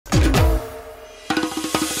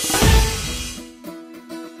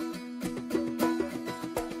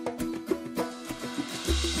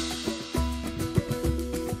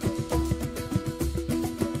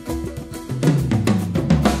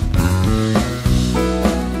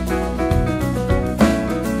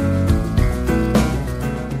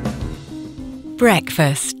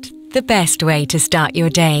Breakfast, the best way to start your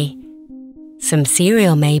day. Some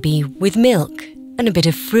cereal maybe, with milk and a bit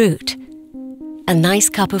of fruit. A nice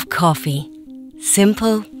cup of coffee.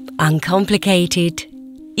 Simple, uncomplicated,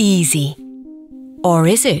 easy. Or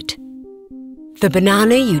is it? The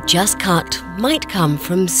banana you just cut might come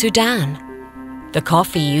from Sudan. The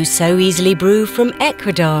coffee you so easily brew from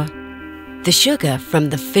Ecuador. The sugar from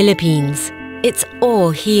the Philippines. It's all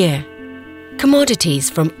here. Commodities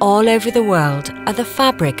from all over the world are the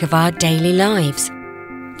fabric of our daily lives.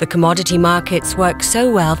 The commodity markets work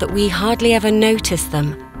so well that we hardly ever notice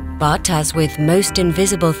them. But as with most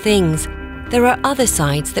invisible things, there are other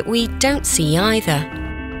sides that we don't see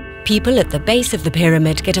either. People at the base of the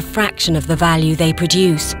pyramid get a fraction of the value they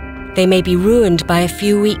produce. They may be ruined by a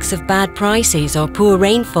few weeks of bad prices or poor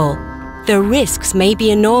rainfall. Their risks may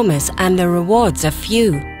be enormous and their rewards are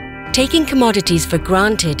few. Taking commodities for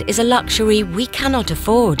granted is a luxury we cannot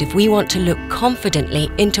afford if we want to look confidently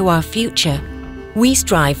into our future. We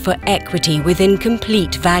strive for equity within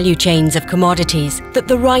complete value chains of commodities, that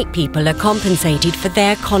the right people are compensated for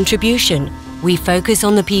their contribution. We focus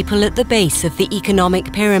on the people at the base of the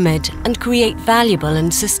economic pyramid and create valuable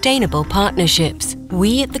and sustainable partnerships.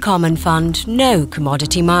 We at the Common Fund know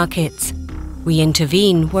commodity markets. We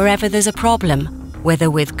intervene wherever there's a problem,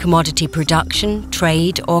 whether with commodity production,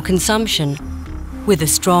 trade or consumption. With a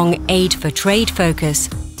strong aid for trade focus,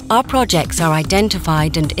 our projects are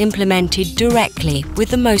identified and implemented directly with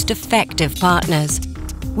the most effective partners.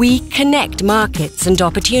 We connect markets and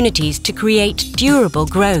opportunities to create durable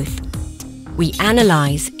growth. We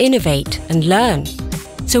analyze, innovate and learn,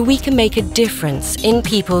 so we can make a difference in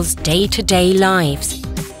people's day-to-day lives.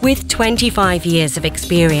 With 25 years of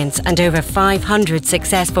experience and over 500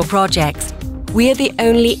 successful projects, we are the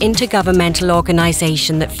only intergovernmental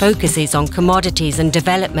organisation that focuses on commodities and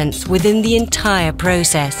developments within the entire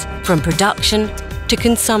process, from production to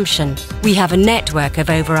consumption. We have a network of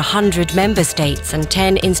over 100 member states and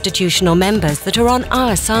 10 institutional members that are on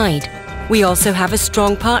our side. We also have a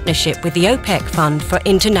strong partnership with the OPEC Fund for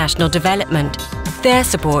International Development. Their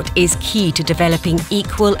support is key to developing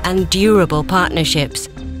equal and durable partnerships.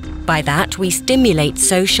 By that, we stimulate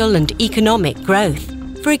social and economic growth.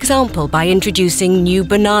 For example, by introducing new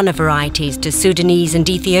banana varieties to Sudanese and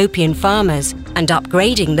Ethiopian farmers and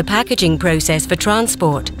upgrading the packaging process for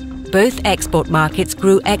transport. Both export markets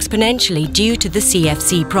grew exponentially due to the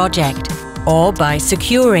CFC project. Or by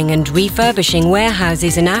securing and refurbishing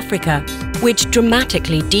warehouses in Africa, which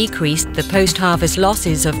dramatically decreased the post-harvest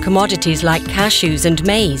losses of commodities like cashews and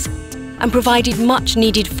maize, and provided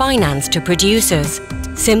much-needed finance to producers.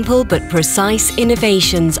 Simple but precise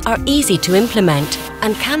innovations are easy to implement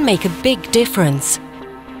and can make a big difference.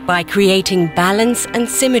 By creating balance and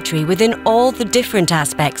symmetry within all the different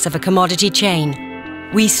aspects of a commodity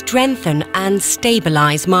chain, we strengthen and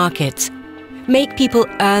stabilize markets, make people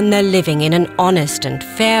earn their living in an honest and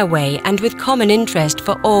fair way and with common interest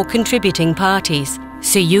for all contributing parties,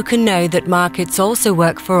 so you can know that markets also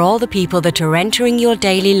work for all the people that are entering your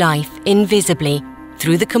daily life invisibly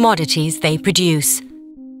through the commodities they produce.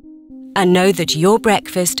 And know that your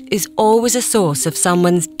breakfast is always a source of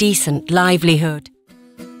someone's decent livelihood.